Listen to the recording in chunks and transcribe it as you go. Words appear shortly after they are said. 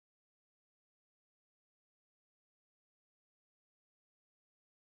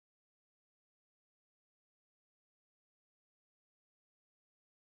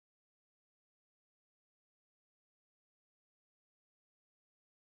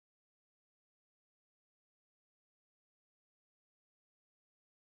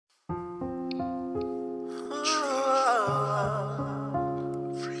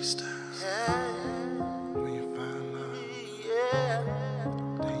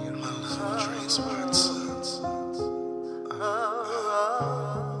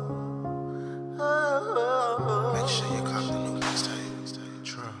Make sure you cop the new mixtape.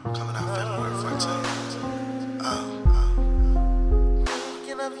 True. Coming out February 14th.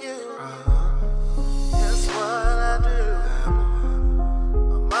 Thinking of you. That's what I do.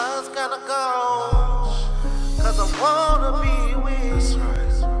 My mind's kinda gone. Cause I wanna be with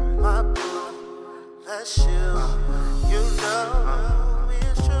my boo. That's you. You know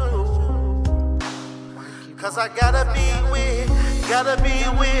it's true. Cause I gotta be with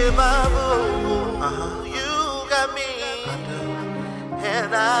my boo. You got me,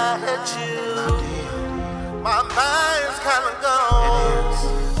 and I had you. My mind's kinda gone,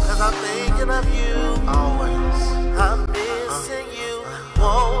 cause I'm thinking of you. Always. I'm missing you,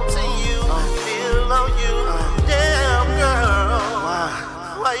 wanting you, feel on you. Damn girl,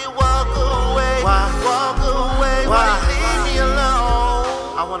 why you walk away? Why you leave me alone?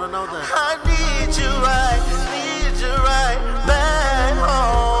 I wanna know that. I need you right back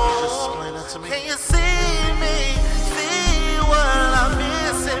home. Just explain that to me. Can you see me? See what I'm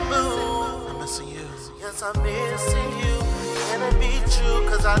missing, boo? I'm missing you. Yes, I'm missing you. Can it be true?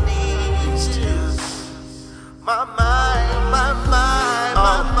 Cause I need you. My mind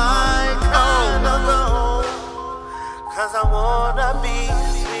kinda gone. Cause I wanna be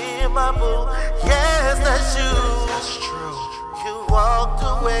with my boo. Yes, that's you. That's true. You walked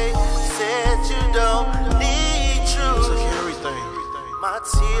away, said you don't need truth. Took everything. My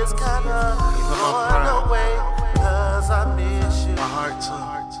tears kinda going away, cause I miss you. My heart too.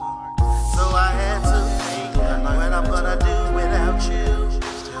 So I had to think what I'm gonna do without you.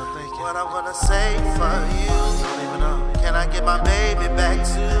 Still thinking. What I'm gonna say for you. Don't even know. Can I get my baby back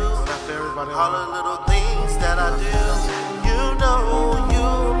too? Left everybody All the little things that I do. You know you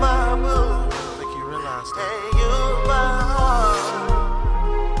my boo. I think you realized that. And you my heart.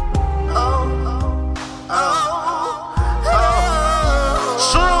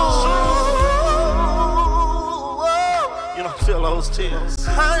 You don't feel those tears.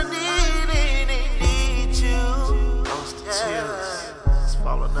 I need you. Those tears is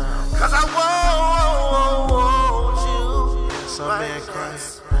falling down. Cause I want you. Yeah, some man crying.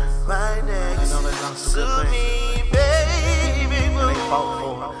 Right next You know they lost a to good thing. me, baby boo. And they fought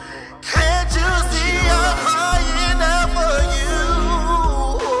for it. Can't you see I'm crying out for you?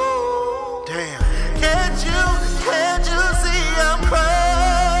 Damn. Can't you see I'm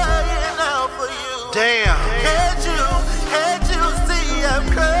crying out for you? Damn. Can't you see I'm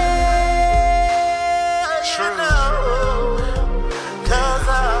crying True. out? Cause I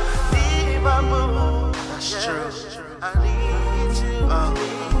need my boo. That's true. I need you,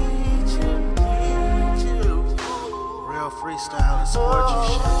 need you. Real freestyle and support you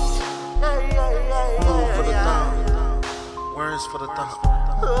shit. Food for the thought. Words for the thought.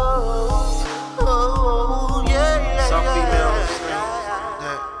 Some females think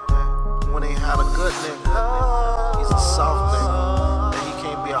that when they had a good nigga, he's a soft nigga, that he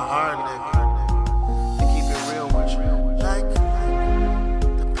can't be a hard nigga. They keep it real with you.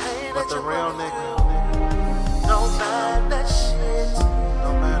 But the real nigga, don't mind that shit.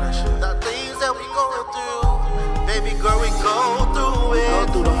 no matter shit. The things that we going through, baby girl, we go through it. Go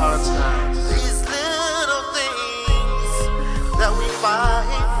through the hard times. These little things that we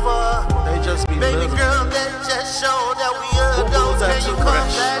fight for, They just be baby living. girl, that just show that we adults. that Can you too come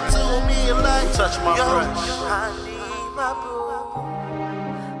fresh? back to me like Touch my yo, fresh. I need my boo.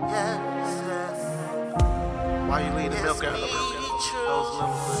 Yes, yes. Why you leave the It's milk out? me, Those true.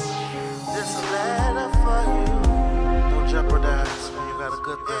 little things. This a letter for you. Don't jeopardize when you got a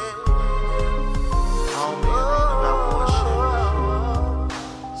good thing.